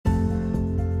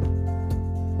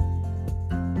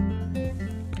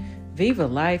Viva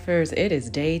Lifers, it is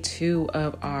day 2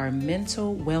 of our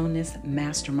Mental Wellness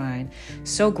Mastermind.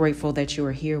 So grateful that you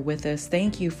are here with us.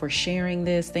 Thank you for sharing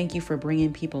this. Thank you for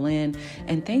bringing people in.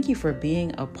 And thank you for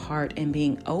being a part and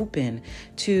being open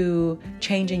to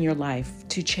changing your life,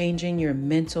 to changing your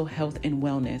mental health and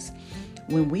wellness.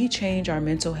 When we change our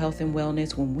mental health and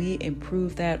wellness, when we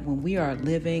improve that, when we are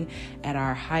living at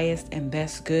our highest and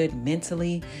best good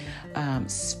mentally,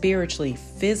 spiritually,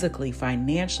 physically,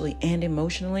 financially, and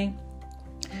emotionally,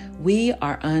 we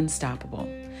are unstoppable.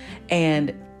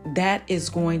 And that is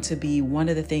going to be one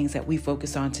of the things that we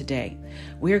focus on today.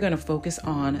 We're going to focus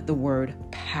on the word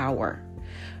power.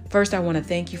 First, I want to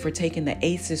thank you for taking the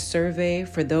ACEs survey.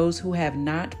 For those who have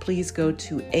not, please go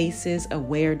to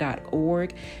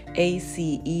acesaware.org,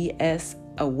 ACES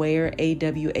Aware,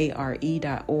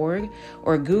 AWARE.org,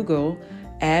 or Google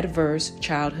Adverse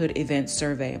Childhood Events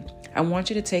Survey. I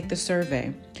want you to take the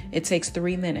survey. It takes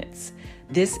 3 minutes.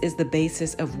 This is the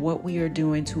basis of what we are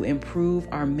doing to improve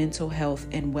our mental health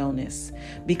and wellness,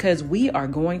 because we are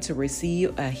going to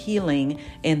receive a healing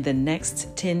in the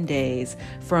next 10 days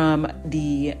from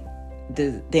the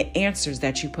answers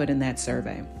that you put in that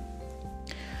survey.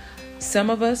 Some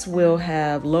of us will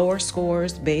have lower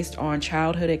scores based on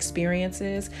childhood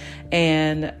experiences,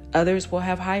 and others will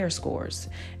have higher scores.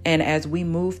 And as we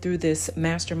move through this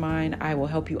mastermind, I will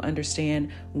help you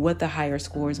understand what the higher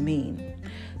scores mean.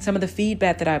 Some of the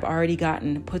feedback that I've already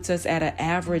gotten puts us at an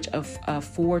average of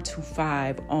 4 to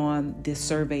 5 on this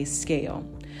survey scale.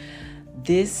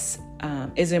 This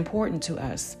is important to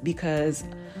us because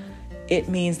it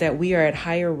means that we are at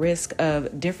higher risk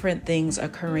of different things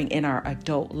occurring in our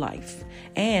adult life.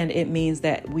 And it means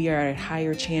that we are at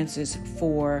higher chances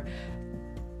for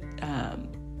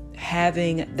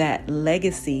having that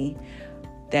legacy,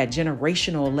 that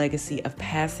generational legacy of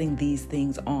passing these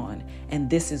things on. And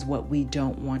this is what we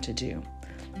don't want to do.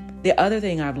 The other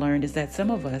thing I've learned is that some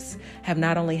of us have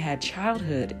not only had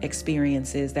childhood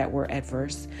experiences that were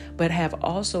adverse, but have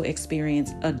also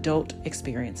experienced adult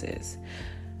experiences.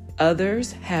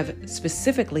 Others have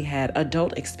specifically had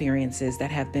adult experiences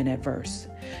that have been adverse.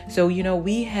 So,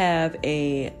 we have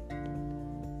a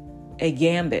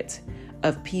gambit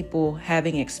of people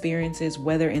having experiences,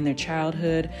 whether in their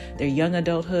childhood, their young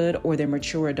adulthood, or their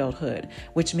mature adulthood,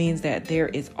 which means that there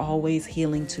is always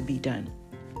healing to be done.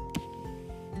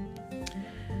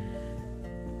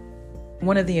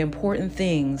 One of the important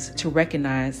things to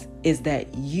recognize is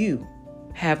that you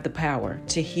have the power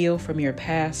to heal from your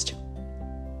past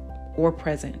or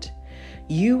present.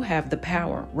 You have the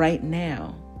power right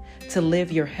now to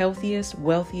live your healthiest,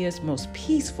 wealthiest, most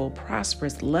peaceful,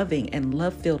 prosperous, loving, and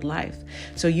love-filled life.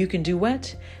 So you can do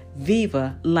what?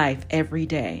 Viva life every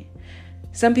day.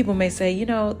 Some people may say,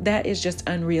 that is just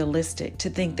unrealistic to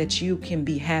think that you can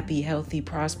be happy, healthy,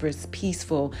 prosperous,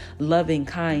 peaceful, loving,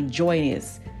 kind,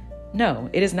 joyous. No,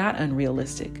 it is not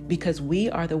unrealistic, because we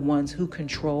are the ones who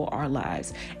control our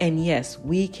lives. And yes,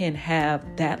 we can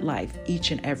have that life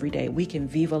each and every day. We can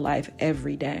viva life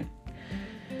every day.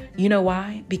 You know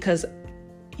why? Because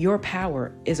your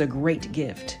power is a great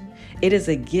gift. It is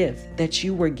a gift that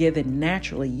you were given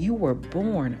naturally. You were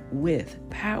born with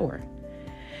power.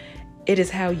 It is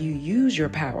how you use your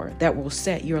power that will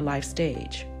set your life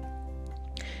stage.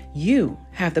 You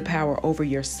have the power over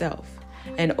yourself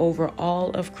and over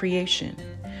all of creation.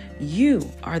 You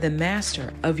are the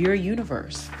master of your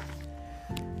universe.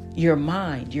 Your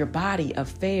mind, your body,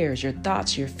 affairs, your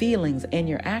thoughts, your feelings, and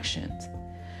your actions.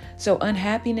 So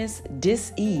unhappiness,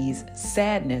 dis-ease,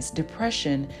 sadness,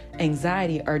 depression,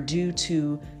 anxiety are due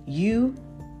to you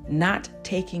not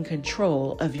taking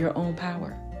control of your own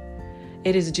power.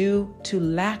 It is due to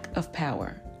lack of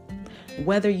power.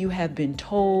 Whether you have been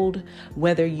told,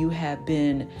 whether you have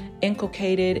been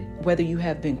inculcated, whether you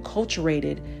have been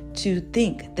culturated to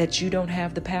think that you don't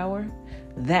have the power,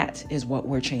 that is what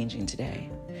we're changing today.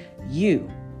 You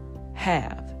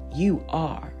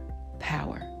are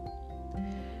power.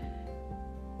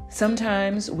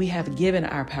 Sometimes we have given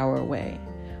our power away,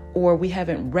 or we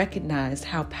haven't recognized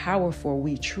how powerful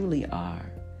we truly are.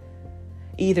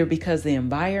 Either because the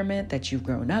environment that you've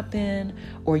grown up in,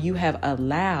 or you have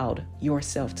allowed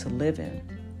yourself to live in.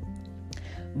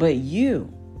 But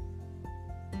you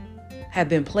have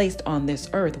been placed on this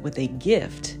earth with a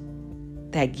gift.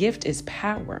 That gift is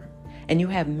power, and you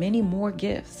have many more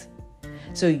gifts.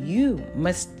 So you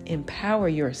must empower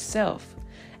yourself.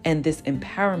 And this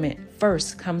empowerment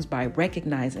first comes by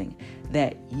recognizing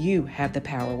that you have the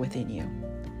power within you.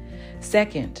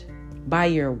 Second, by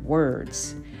your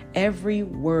words. Every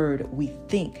word we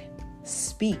think,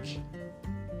 speak,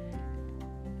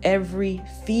 every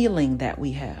feeling that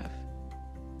we have,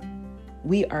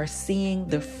 we are seeing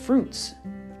the fruits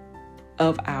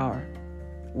of our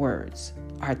words,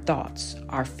 our thoughts,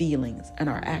 our feelings, and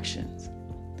our actions.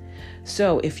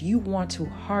 So if you want to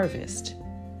harvest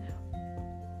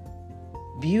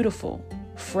beautiful,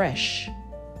 fresh,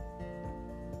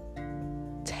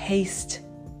 taste-filled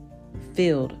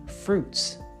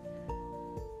fruits,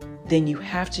 then you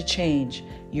have to change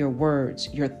your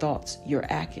words, your thoughts, your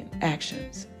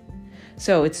actions.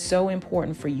 So it's so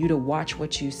important for you to watch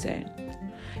what you say.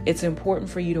 It's important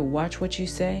for you to watch what you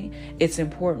say. It's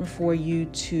important for you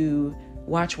to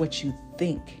watch what you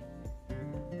think.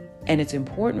 And it's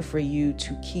important for you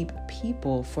to keep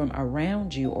people from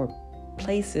around you, or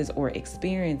places or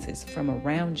experiences from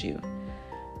around you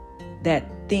that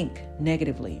think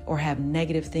negatively or have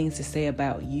negative things to say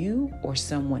about you or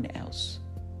someone else.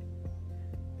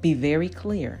 Be very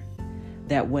clear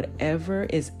that whatever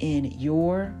is in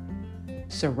your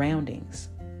surroundings,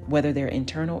 whether they're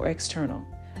internal or external,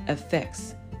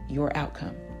 affects your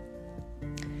outcome.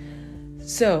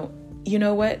 So, you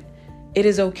know what? It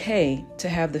is okay to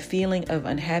have the feeling of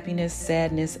unhappiness,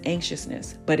 sadness,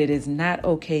 anxiousness, but it is not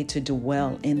okay to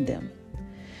dwell in them.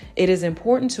 It is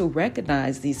important to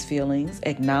recognize these feelings,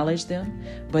 acknowledge them,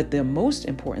 but the most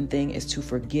important thing is to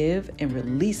forgive and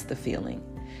release the feeling,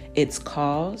 its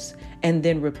cause, and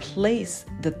then replace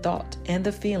the thought and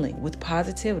the feeling with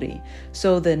positivity,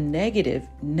 so the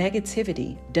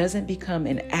negativity doesn't become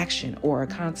an action or a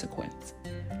consequence.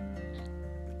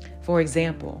 For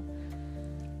example,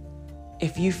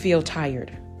 if you feel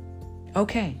tired,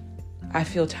 okay, I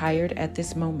feel tired at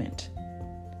this moment.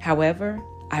 However,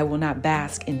 I will not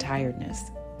bask in tiredness,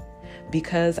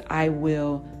 because I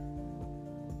will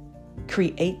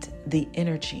create the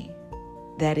energy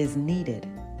that is needed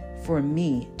for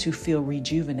me to feel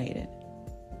rejuvenated.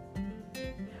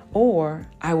 Or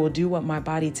I will do what my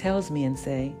body tells me and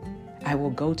say, I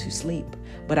will go to sleep,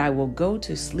 but I will go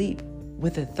to sleep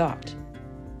with a thought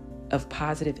of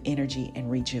positive energy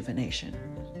and rejuvenation.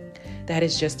 That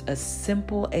is just a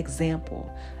simple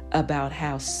example about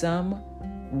how some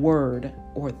word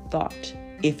or thought,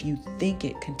 if you think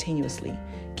it continuously,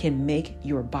 can make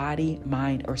your body,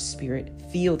 mind, or spirit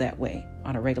feel that way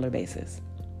on a regular basis.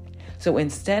 So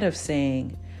instead of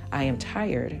saying, I am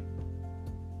tired,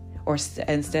 or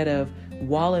instead of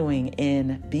wallowing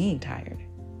in being tired,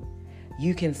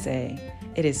 you can say,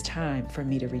 it is time for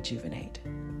me to rejuvenate.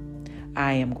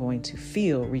 I am going to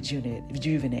feel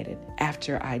rejuvenated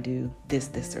after I do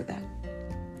this, or that.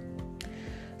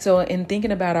 So in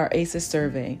thinking about our ACEs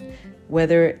survey,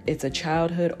 whether it's a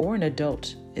childhood or an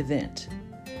adult event,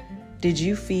 did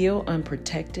you feel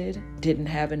unprotected, didn't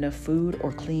have enough food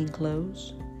or clean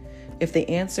clothes? If the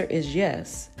answer is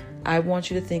yes, I want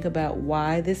you to think about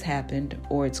why this happened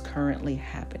or it's currently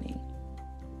happening.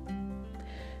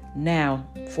 Now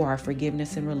for our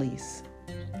forgiveness and release.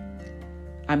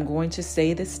 I'm going to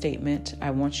say this statement.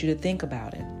 I want you to think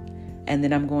about it. And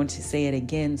then I'm going to say it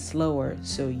again slower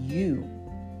so you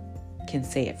can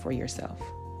say it for yourself.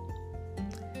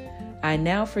 I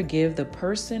now forgive the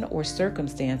person or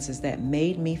circumstances that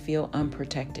made me feel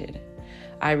unprotected.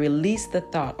 I release the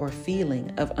thought or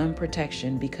feeling of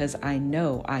unprotection because I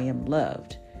know I am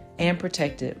loved and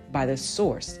protected by the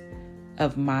source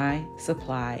of my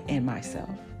supply and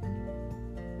myself.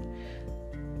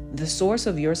 The source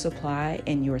of your supply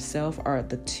and yourself are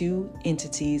the two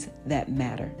entities that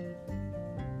matter.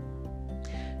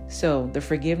 So the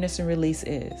forgiveness and release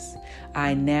is,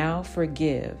 I now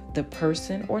forgive the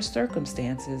person or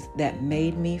circumstances that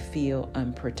made me feel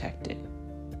unprotected.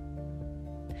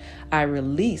 I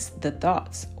release the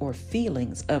thoughts or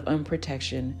feelings of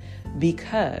unprotection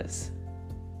because,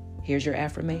 here's your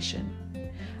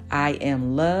affirmation, I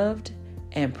am loved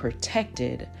and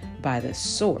protected by the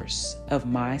source of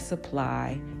my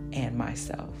supply and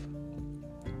myself.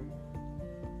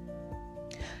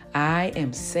 I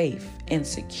am safe and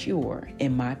secure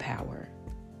in my power.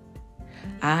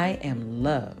 I am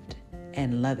loved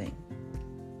and loving.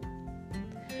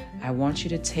 I want you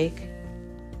to take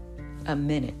a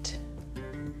minute.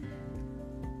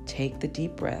 Take the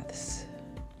deep breaths.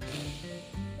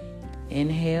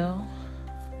 Inhale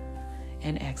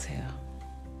and exhale.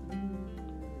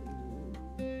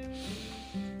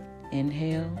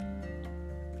 Inhale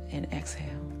and exhale.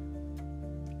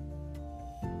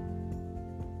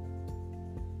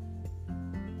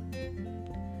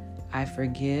 I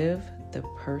forgive the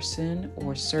person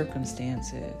or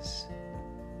circumstances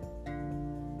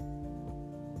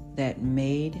that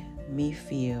made me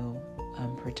feel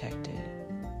unprotected.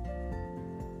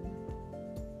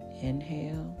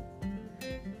 Inhale,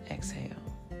 exhale.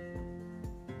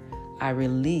 I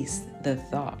release the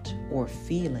thought or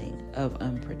feeling of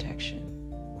unprotection.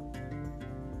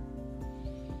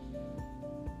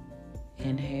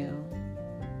 Inhale,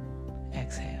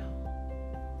 exhale.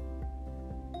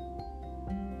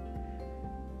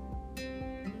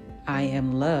 I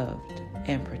am loved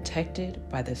and protected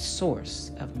by the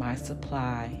source of my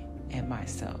supply and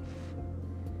myself.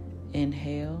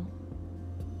 Inhale,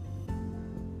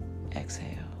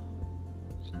 exhale.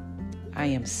 I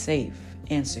am safe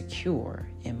and secure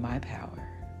in my power.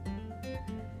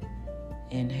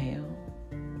 Inhale,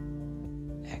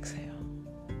 exhale.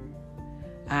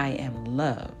 I am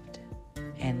loved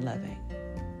and loving.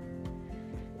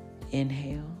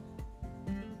 Inhale,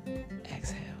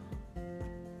 exhale.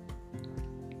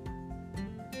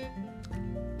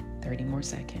 30 more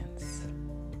seconds.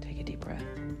 Take a deep breath.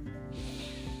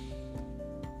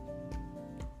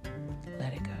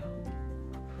 Let it go.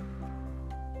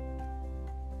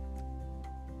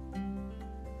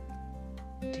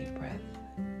 Deep breath.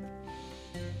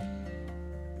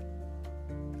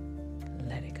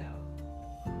 Let it go.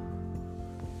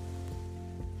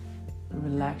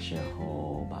 Relax your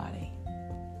whole body.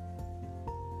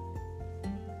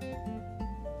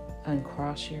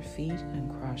 Uncross your feet,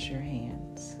 uncross your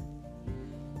hands.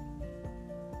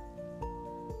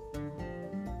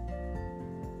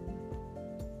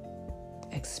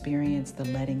 Experience the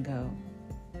letting go.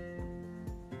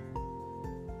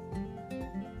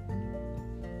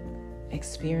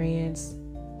 Experience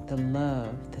the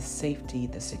love, the safety,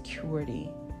 the security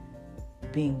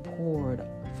being poured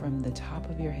from the top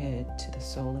of your head to the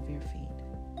sole of your feet.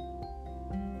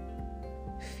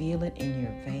 Feel it in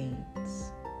your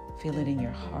veins. Feel it in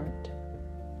your heart.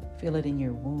 Feel it in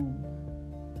your womb.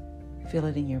 Feel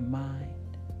it in your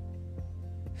mind.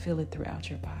 Feel it throughout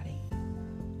your body.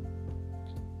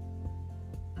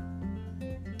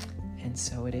 And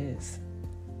so it is.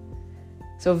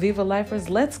 So Viva Lifers,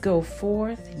 let's go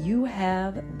forth. You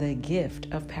have the gift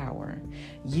of power.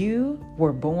 You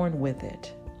were born with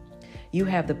it. You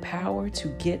have the power to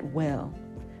get well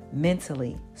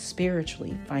mentally,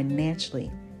 spiritually,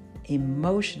 financially,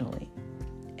 emotionally,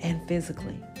 and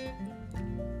physically.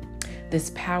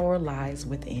 This power lies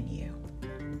within you.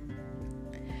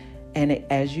 And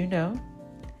as you know,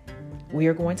 we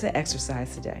are going to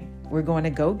exercise today. We're going to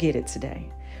go get it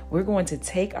today. We're going to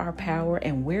take our power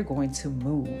and we're going to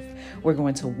move. We're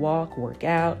going to walk, work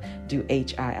out, do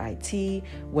HIIT,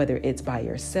 whether it's by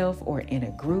yourself or in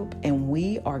a group, and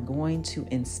we are going to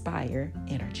inspire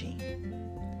energy.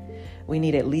 We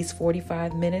need at least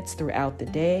 45 minutes throughout the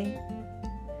day.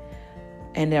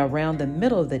 And around the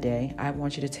middle of the day, I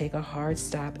want you to take a hard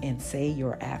stop and say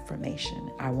your affirmation.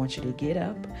 I want you to get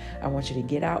up. I want you to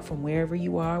get out from wherever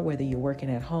you are, whether you're working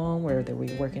at home, whether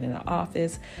you're working in an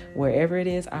office, wherever it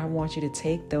is. I want you to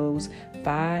take those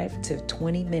 5 to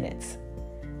 20 minutes.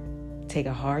 Take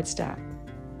a hard stop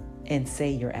and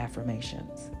say your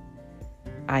affirmations.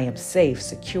 I am safe,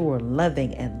 secure,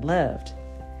 loving, and loved.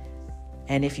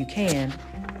 And if you can,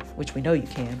 which we know you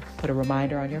can, put a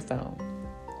reminder on your phone.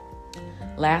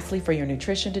 Lastly, for your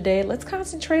nutrition today, let's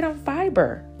concentrate on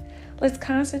fiber. Let's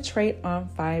concentrate on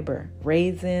fiber.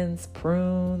 Raisins,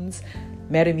 prunes,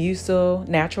 Metamucil,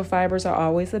 natural fibers are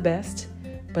always the best,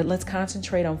 but let's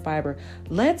concentrate on fiber.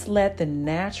 Let's let the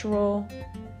natural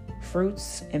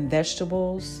fruits and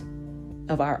vegetables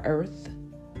of our earth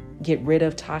get rid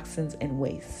of toxins and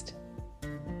waste.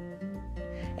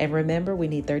 And remember, we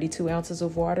need 32 ounces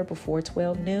of water before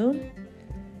 12 noon.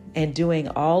 And doing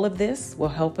all of this will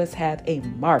help us have a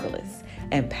marvelous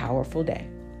and powerful day.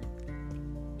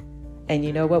 And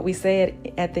you know what we say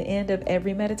at the end of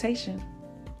every meditation?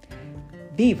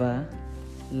 Viva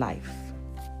life.